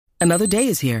Another day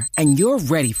is here, and you're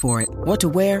ready for it. What to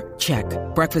wear? Check.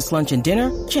 Breakfast, lunch, and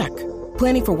dinner? Check.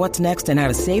 Planning for what's next and how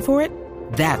to save for it?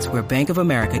 That's where Bank of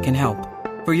America can help.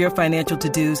 For your financial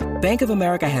to-dos, Bank of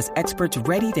America has experts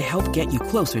ready to help get you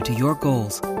closer to your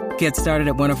goals. Get started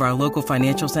at one of our local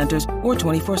financial centers or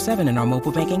 24/7 in our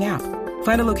mobile banking app.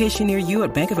 Find a location near you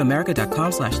at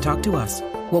bankofamerica.com/talktous.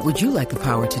 What would you like the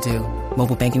power to do?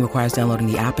 Mobile banking requires downloading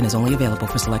the app and is only available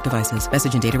for select devices.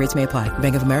 Message and data rates may apply.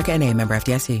 Bank of America N.A., member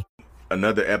FDIC.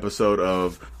 Another episode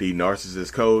of The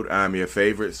Narcissist Code. I'm your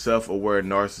favorite self-aware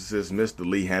narcissist, Mr.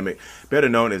 Lee Hammock, better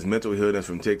known as Mental Healness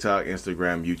from TikTok,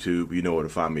 Instagram, YouTube. You know where to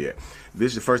find me at. If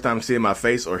this is your first time seeing my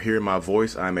face or hearing my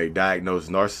voice, I'm a diagnosed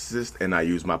narcissist, and I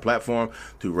use my platform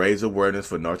to raise awareness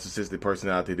for narcissistic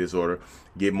personality disorder,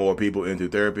 get more people into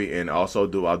therapy, and also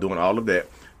while doing all of that,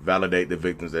 validate the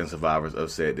victims and survivors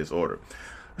of said disorder.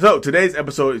 So today's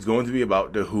episode is going to be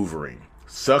about the hoovering.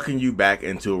 Sucking you back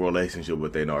into a relationship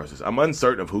with a narcissist. I'm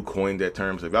uncertain of who coined that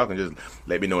term, so if y'all can just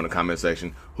let me know in the comment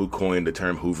section who coined the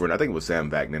term hoovering. I think it was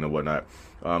Sam Vaknin or whatnot.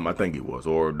 I think it was,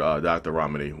 or Dr.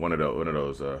 Romney, one of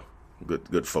those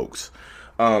good folks.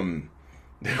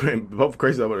 Both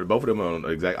crazy, both of them are on the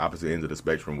exact opposite ends of the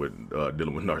spectrum with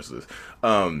dealing with narcissists.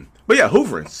 But yeah,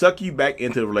 hoovering, suck you back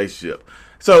into the relationship.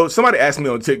 So somebody asked me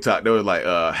on TikTok, they was like,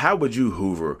 how would you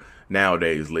hoover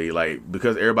nowadays, Lee? Like,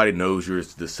 because everybody knows you're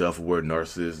the self-aware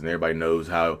narcissist, and everybody knows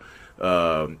how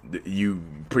you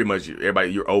pretty much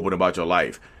you're open about your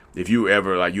life. If you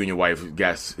ever, like, you and your wife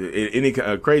got in any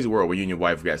crazy world where you and your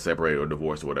wife got separated or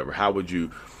divorced or whatever, how would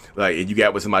you, like, if you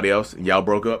got with somebody else and y'all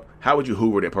broke up, how would you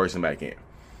hoover that person back in?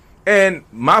 And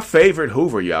my favorite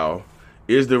hoover, y'all,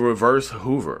 is the reverse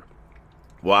hoover.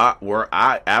 Where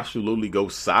I absolutely go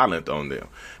silent on them,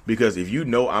 because if you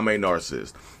know I'm a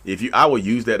narcissist, I will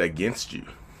use that against you,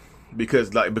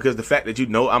 because the fact that you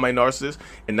know I'm a narcissist,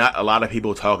 and not a lot of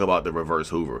people talk about the reverse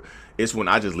hoover, it's when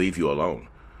I just leave you alone.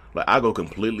 Like, I go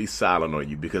completely silent on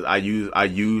you because I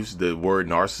use the word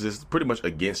narcissist pretty much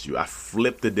against you. I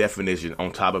flip the definition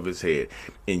on top of its head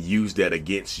and use that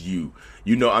against you.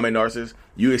 You know I'm a narcissist.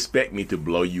 You expect me to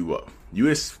blow you up. You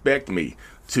expect me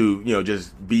to,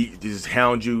 just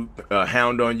hound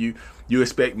on you. You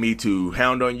expect me to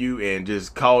hound on you and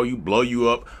just call you, blow you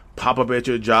up, pop up at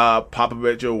your job, pop up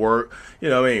at your work,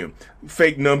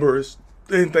 fake numbers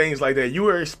and things like that. You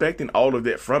are expecting all of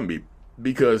that from me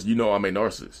because you know I'm a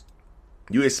narcissist.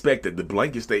 You expect that the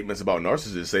blanket statements about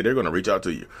narcissists say they're going to reach out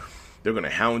to you. They're going to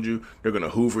hound you. They're going to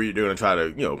hoover you. They're going to try to,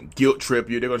 guilt trip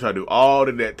you. They're going to try to do all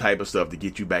of that type of stuff to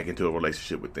get you back into a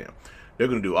relationship with them. They're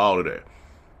going to do all of that.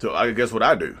 So I guess what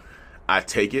I do? I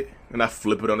take it and I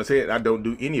flip it on its head. I don't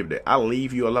do any of that. I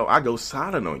leave you alone. I go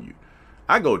silent on you.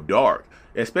 I go dark.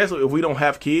 Especially if we don't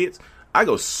have kids, I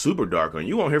go super dark on you.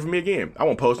 You won't hear from me again. I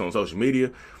won't post on social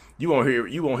media. You won't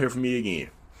hear from me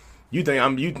again. You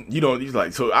think you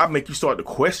like, so I make you start to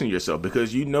question yourself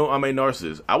because you know I'm a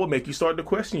narcissist. I will make you start to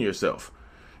question yourself.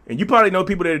 And you probably know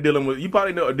people that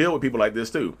are deal with people like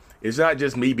this too. It's not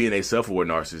just me being a self-aware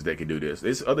narcissist that can do this.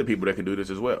 It's other people that can do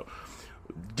this as well.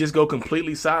 Just go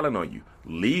completely silent on you.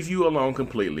 Leave you alone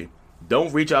completely.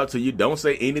 Don't reach out to you. Don't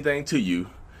say anything to you,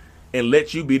 and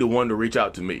let you be the one to reach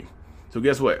out to me. So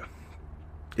guess what?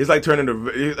 It's like turning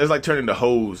the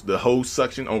hose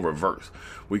suction on reverse.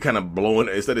 We kind of blowing,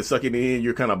 instead of sucking it in,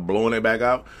 you're kind of blowing it back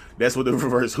out. That's what the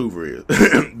reverse hoover is.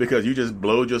 Because you just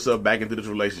blowed yourself back into this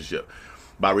relationship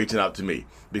by reaching out to me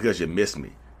because you miss me.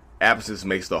 Absence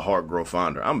makes the heart grow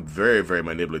fonder. I'm very, very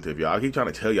manipulative, y'all. I keep trying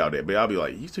to tell y'all that, but I'll be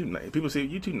like, you too nice. People say,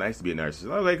 you too nice to be a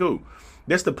narcissist. I'm like, cool.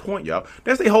 That's the point, y'all.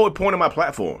 That's the whole point of my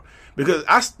platform. Because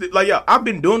I've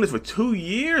been doing this for 2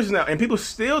 years now, and people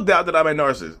still doubt that I'm a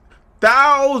narcissist.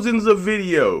 Thousands of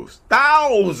videos.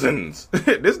 Thousands.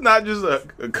 This is not just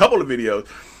a couple of videos.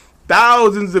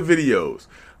 Thousands of videos.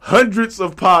 Hundreds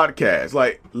of podcasts.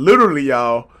 Like, literally,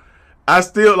 y'all. I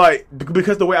still,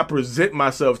 because the way I present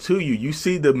myself to you, you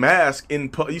see the mask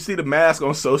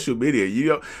on social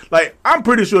media. I'm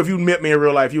pretty sure if you met me in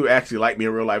real life, you would actually like me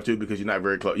in real life too, because you're not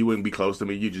very close. You wouldn't be close to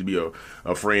me. You'd just be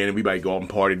a friend, and we might go out and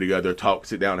party together, talk,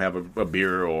 sit down, and have a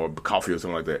beer or coffee or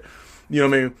something like that. You know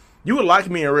what I mean? You would like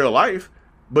me in real life,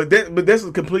 but that's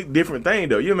a complete different thing,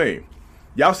 though. You know what I mean?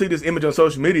 Y'all see this image on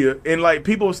social media, and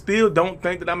people still don't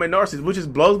think that I'm a narcissist, which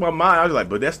just blows my mind. I was like,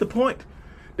 but that's the point.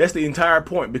 That's the entire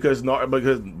point, because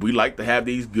we like to have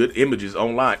these good images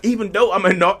online. Even though I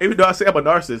say I'm a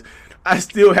narcissist, I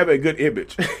still have a good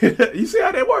image. You see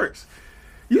how that works?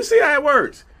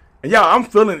 And y'all, I'm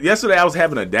feeling. Yesterday I was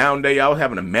having a down day. I was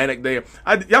having a manic day.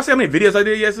 Y'all see how many videos I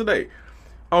did yesterday?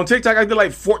 On TikTok, I did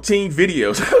like 14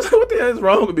 videos. I was like, what the hell is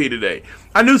wrong with me today?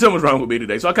 I knew something was wrong with me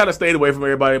today. So I kind of stayed away from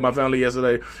everybody in my family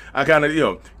yesterday. I kind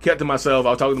of, kept to myself. I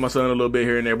was talking to my son a little bit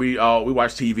here and there. We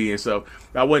watched TV and stuff.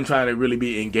 I wasn't trying to really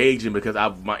be engaging because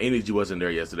my energy wasn't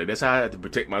there yesterday. That's how I had to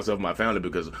protect myself and my family,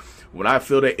 because when I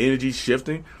feel that energy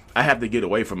shifting, I have to get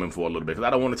away from them for a little bit because I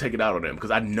don't want to take it out on them, because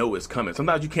I know it's coming.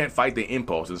 Sometimes you can't fight the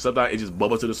impulse, and sometimes it just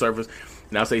bubbles to the surface,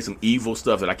 and I'll say some evil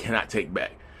stuff that I cannot take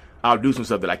back. I'll do some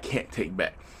stuff that I can't take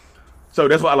back. So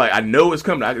that's why I know it's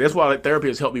coming. That's why therapy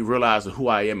has helped me realize who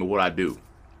I am and what I do.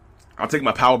 I'll take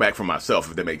my power back from myself,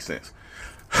 if that makes sense.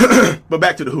 But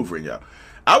back to the hoovering, y'all.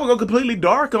 I will go completely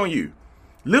dark on you.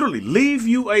 Literally, leave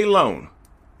you alone.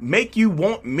 Make you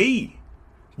want me.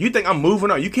 You think I'm moving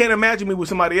on. You can't imagine me with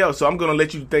somebody else, so I'm going to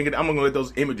let you think it. I'm going to let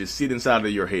those images sit inside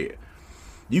of your head.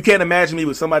 You can't imagine me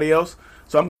with somebody else,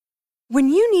 so I'm. When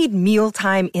you need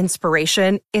mealtime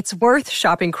inspiration, it's worth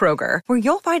shopping Kroger, where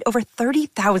you'll find over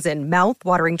 30,000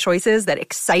 mouth-watering choices that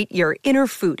excite your inner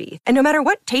foodie. And no matter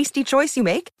what tasty choice you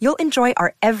make, you'll enjoy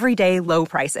our everyday low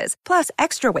prices, plus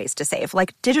extra ways to save,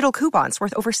 like digital coupons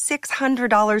worth over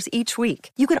 $600 each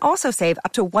week. You can also save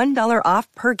up to $1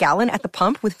 off per gallon at the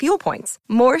pump with fuel points.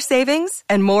 More savings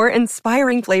and more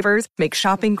inspiring flavors make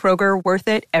shopping Kroger worth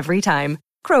it every time.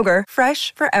 Kroger,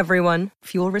 fresh for everyone.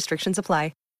 Fuel restrictions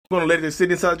apply. Going to let it sit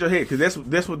inside your head, because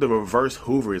that's what the reverse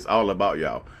Hoover is all about,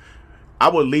 y'all. I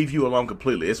will leave you alone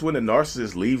completely. It's when the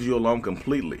narcissist leaves you alone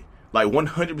completely, like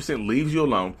 100% leaves you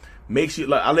alone, makes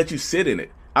you I let you sit in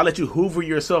it. I let you hoover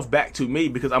yourself back to me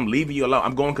because I'm leaving you alone.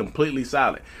 I'm going completely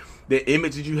silent. The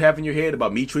image that you have in your head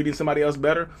about me treating somebody else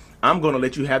better, I'm going to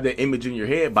let you have that image in your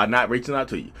head by not reaching out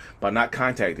to you, by not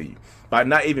contacting you, by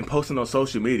not even posting on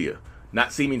social media,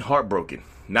 not seeming heartbroken,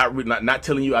 not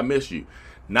telling you I miss you,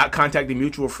 not contacting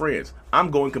mutual friends. I'm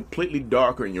going completely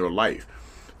darker in your life,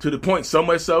 to the point so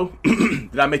much so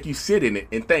that I make you sit in it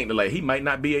and think that, like, he might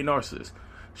not be a narcissist.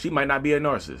 She might not be a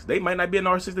narcissist. They might not be a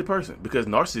narcissistic person, because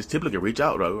narcissists typically reach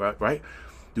out, right?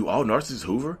 Do all narcissists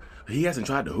hoover? He hasn't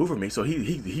tried to hoover me, so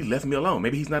he left me alone.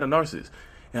 Maybe he's not a narcissist.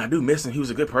 And I do miss him. He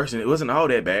was a good person. It wasn't all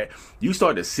that bad. You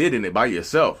start to sit in it by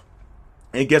yourself.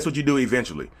 And guess what you do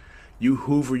eventually? You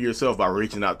hoover yourself by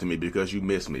reaching out to me because you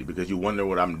miss me, because you wonder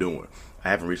what I'm doing. I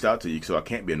haven't reached out to you, so I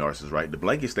can't be a narcissist, right? The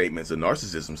blanket statements of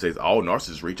narcissism says all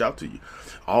narcissists reach out to you.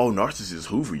 All narcissists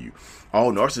hoover you.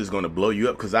 All narcissists going to blow you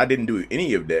up, because I didn't do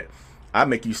any of that. I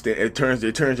make you stand. It turns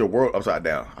your world upside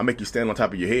down. I make you stand on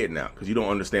top of your head now, because you don't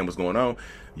understand what's going on.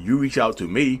 You reach out to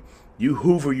me. You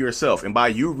hoover yourself, and by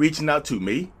you reaching out to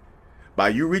me,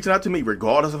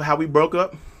 regardless of how we broke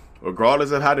up, regardless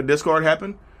of how the discard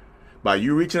happened, by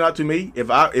you reaching out to me, if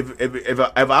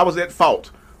I was at fault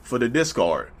for the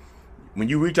discard, when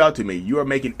you reach out to me, you are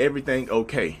making everything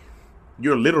okay.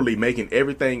 You're literally making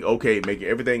everything okay, making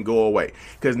everything go away.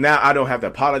 Because now I don't have to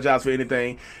apologize for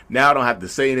anything. Now I don't have to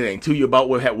say anything to you about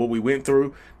what we went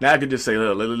through. Now I can just say,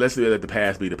 look, let's let the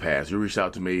past be the past. You reached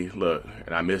out to me, look,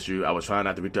 and I missed you. I was trying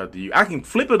not to reach out to you. I can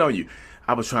flip it on you.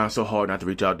 I was trying so hard not to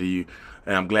reach out to you,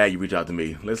 and I'm glad you reached out to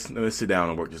me. Let's sit down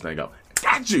and work this thing out.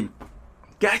 Got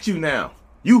you now.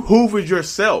 You hoovered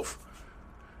yourself.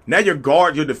 Now your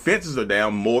defenses are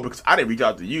down more because I didn't reach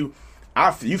out to you.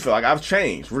 You feel like I've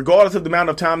changed. Regardless of the amount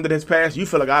of time that has passed, you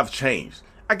feel like I've changed.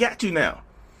 I got you now.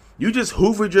 You just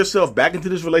hoovered yourself back into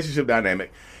this relationship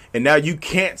dynamic, and now you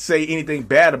can't say anything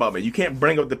bad about me. You can't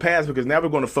bring up the past, because now we're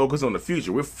going to focus on the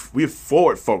future. We're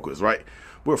forward focused, right?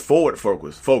 We're forward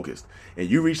focused. And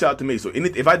you reached out to me. So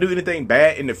if I do anything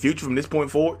bad in the future from this point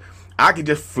forward, I can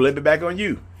just flip it back on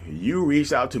you. You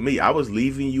reached out to me. I was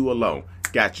leaving you alone.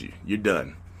 Got you. You're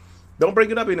done. Don't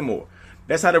bring it up anymore.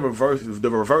 That's how the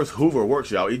reverse Hoover works,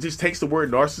 y'all. It just takes the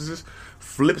word narcissist,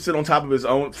 flips it on top of his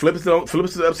own, flips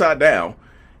it upside down,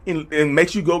 and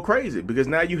makes you go crazy, because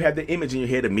now you have the image in your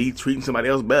head of me treating somebody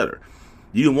else better.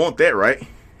 You don't want that, right?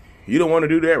 You don't want to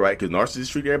do that, right? Because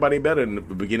narcissists treat everybody better in the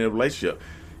beginning of a relationship.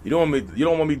 You don't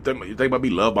want me to think about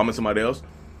me love bombing somebody else,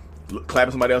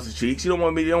 clapping somebody else's cheeks. You don't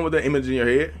want that image in your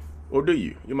head, or do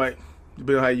you? You might,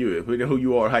 depending on how you is, depending on who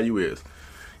you are, how you is,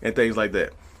 and things like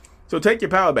that. So take your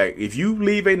power back. If you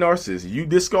leave a narcissist, you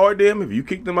discard them, if you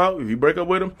kick them out, if you break up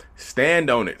with them, stand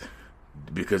on it.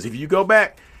 Because if you go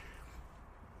back,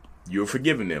 you're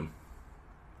forgiving them.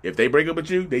 If they break up with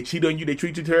you, they cheat on you, they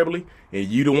treat you terribly, and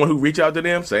you the one who reach out to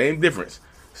them, same difference.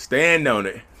 Stand on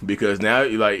it. Because now,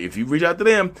 like, if you reach out to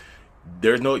them,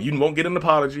 you won't get an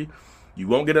apology. You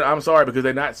won't get an I'm sorry, because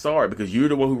they're not sorry, because you're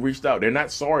the one who reached out. They're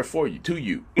not sorry for you, to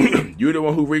you. You're the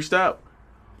one who reached out.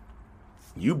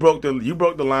 You broke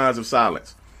the lines of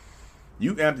silence.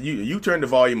 You turned the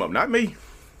volume up, not me.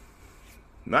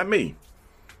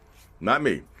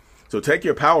 So take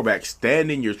your power back. Stand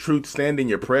in your truth. Stand in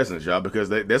your presence, y'all, because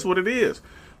that's what it is.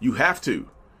 You have to.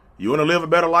 You want to live a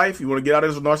better life? You want to get out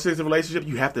of this narcissistic relationship?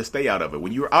 You have to stay out of it.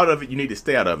 When you're out of it, you need to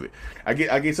stay out of it. I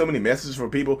get so many messages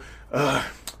from people.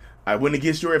 I went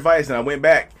against your advice and I went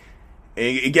back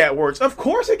and it got worse. Of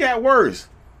course it got worse.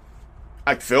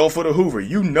 I fell for the Hoover.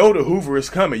 You know the Hoover is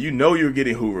coming. You know you're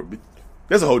getting Hoover.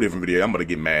 That's a whole different video. I'm going to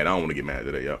get mad. I don't want to get mad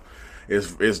today, y'all.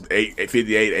 It's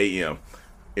 8:58 a.m.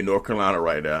 in North Carolina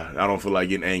right now. I don't feel like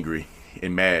getting angry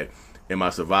and mad at my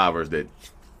survivors that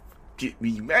get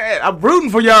me mad. I'm rooting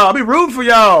for y'all. I'll be rooting for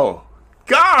y'all.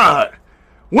 God,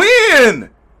 win.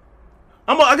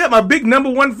 I got my big number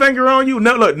one finger on you.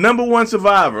 No, look, number one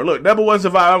survivor. Look, number one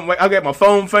survivor. I got my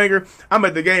phone finger. I'm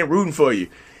at the game rooting for you.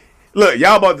 Look,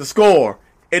 y'all about to score,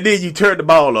 and then you turn the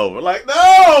ball over. Like,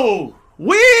 no,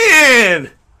 win.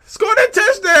 Score that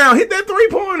touchdown. Hit that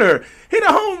three-pointer. Hit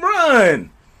a home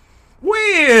run.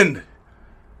 Win.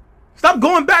 Stop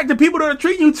going back to people that are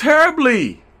treating you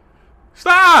terribly.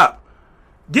 Stop.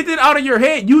 Get it out of your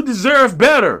head. You deserve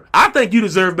better. I think you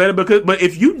deserve better, but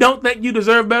if you don't think you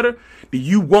deserve better, then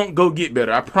you won't go get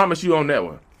better. I promise you on that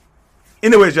one.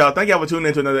 Anyways, y'all, thank y'all for tuning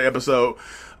in to another episode.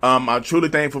 I'm truly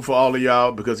thankful for all of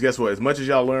y'all because guess what? As much as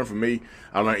y'all learn from me,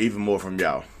 I learn even more from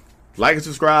y'all. Like and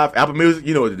subscribe. Apple Music,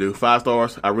 you know what to do. 5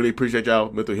 stars. I really appreciate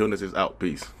y'all. Mental Healness is out.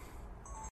 Peace.